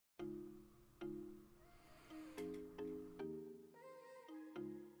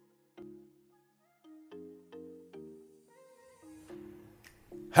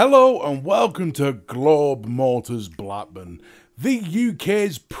Hello and welcome to Globe Motors Blackburn, the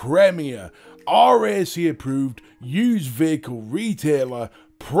UK's premier RAC approved used vehicle retailer,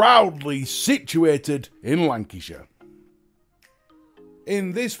 proudly situated in Lancashire.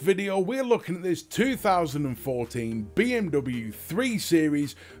 In this video we're looking at this 2014 BMW 3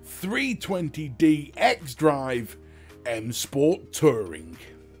 Series 320d XDRIVE M Sport Touring.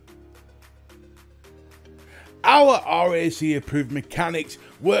 Our RAC approved mechanics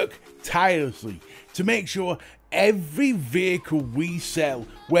work tirelessly to make sure every vehicle we sell,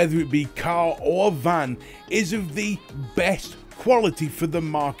 whether it be car or van, is of the best quality for the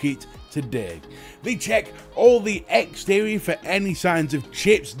market today. They check all the exterior for any signs of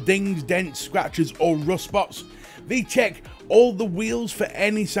chips, dings, dents, scratches or rust spots. They check all the wheels for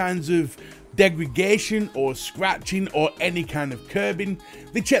any signs of degradation or scratching or any kind of curbing.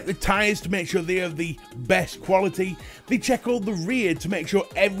 They check the tyres to make sure they are the best quality. They check all the rear to make sure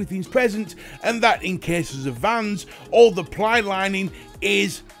everything's present, and that in cases of vans, all the ply lining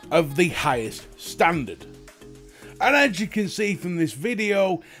is of the highest standard. And as you can see from this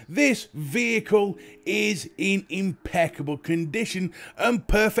video, this vehicle is in impeccable condition and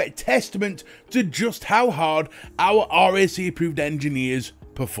perfect testament to just how hard our RAC approved engineers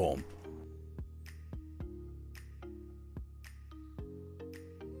perform.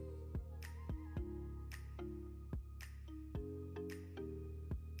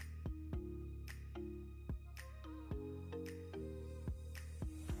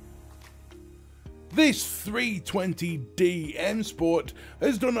 This 320d M Sport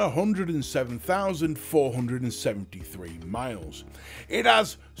has done 107,473 miles. It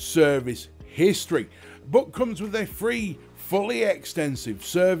has service history, but comes with a free, fully extensive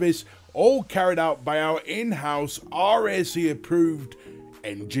service, all carried out by our in-house RAC approved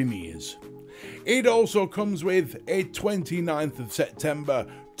engineers. It also comes with a 29th of September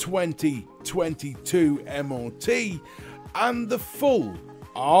 2022 MOT and the full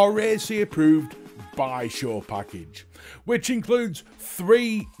RAC approved Buy Show package, which includes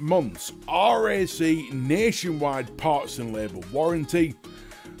 3 months RAC nationwide parts and labour warranty,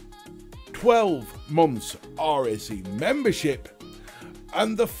 12 months RAC membership,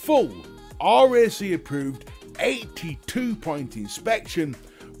 and the full RAC approved 82-point inspection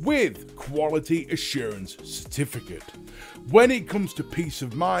with quality assurance certificate. When it comes to peace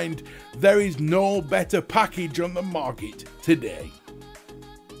of mind, there is no better package on the market today.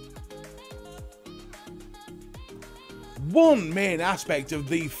 One main aspect of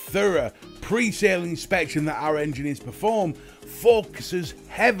the thorough pre-sale inspection that our engineers perform focuses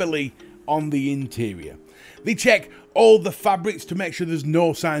heavily on the interior. They check all the fabrics to make sure there's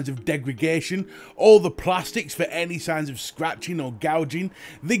no signs of degradation, all the plastics for any signs of scratching or gouging,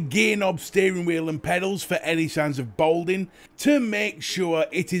 the gear knob, steering wheel and pedals for any signs of balding, to make sure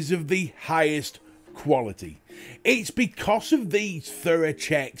it is of the highest quality. It's because of these thorough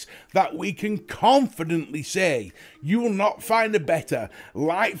checks that we can confidently say you will not find a better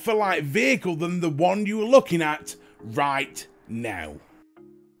like-for-like vehicle than the one you are looking at right now.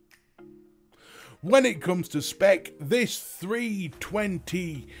 When it comes to spec, this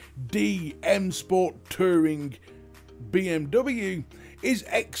 320d M Sport Touring BMW is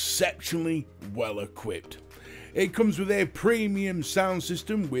exceptionally well equipped. It comes with a premium sound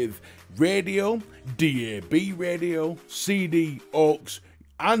system with radio, DAB radio, CD, aux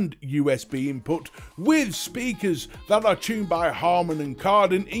and USB input, with speakers that are tuned by Harman and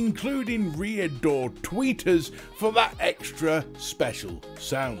Kardon, including rear door tweeters for that extra special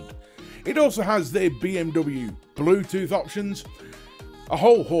sound. It also has the BMW Bluetooth options, a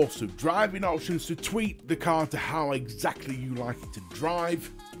whole host of driving options to tweak the car to how exactly you like it to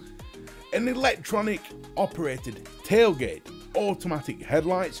drive, an electronic operated tailgate, automatic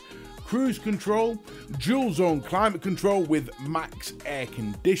headlights, cruise control, dual zone climate control with max air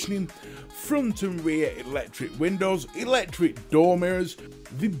conditioning, front and rear electric windows, electric door mirrors,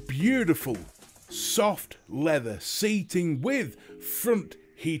 the beautiful soft leather seating with front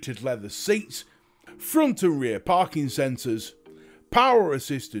heated leather seats, front and rear parking sensors, power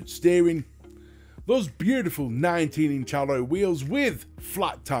assisted steering, those beautiful 19-inch alloy wheels with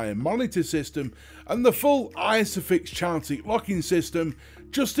flat tyre monitor system, and the full ISOFIX child seat locking system,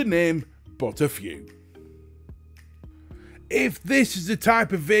 just to name but a few. If this is the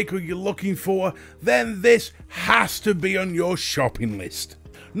type of vehicle you're looking for, then this has to be on your shopping list.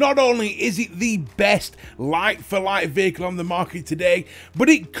 Not only is it the best like-for-like vehicle on the market today, but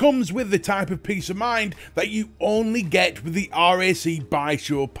it comes with the type of peace of mind that you only get with the RAC Buy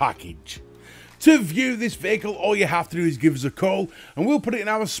Show package. To view this vehicle, all you have to do is give us a call and we'll put it in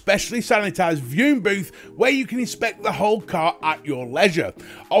our specially sanitised viewing booth where you can inspect the whole car at your leisure.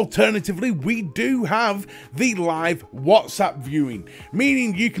 Alternatively, we do have the live WhatsApp viewing,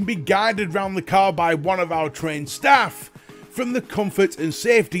 meaning you can be guided around the car by one of our trained staff from the comfort and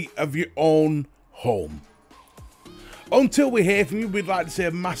safety of your own home. Until we hear from you, we'd like to say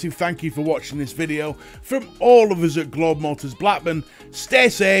a massive thank you for watching this video. From all of us at Globe Motors Blackburn, stay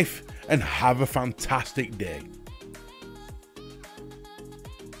safe and have a fantastic day.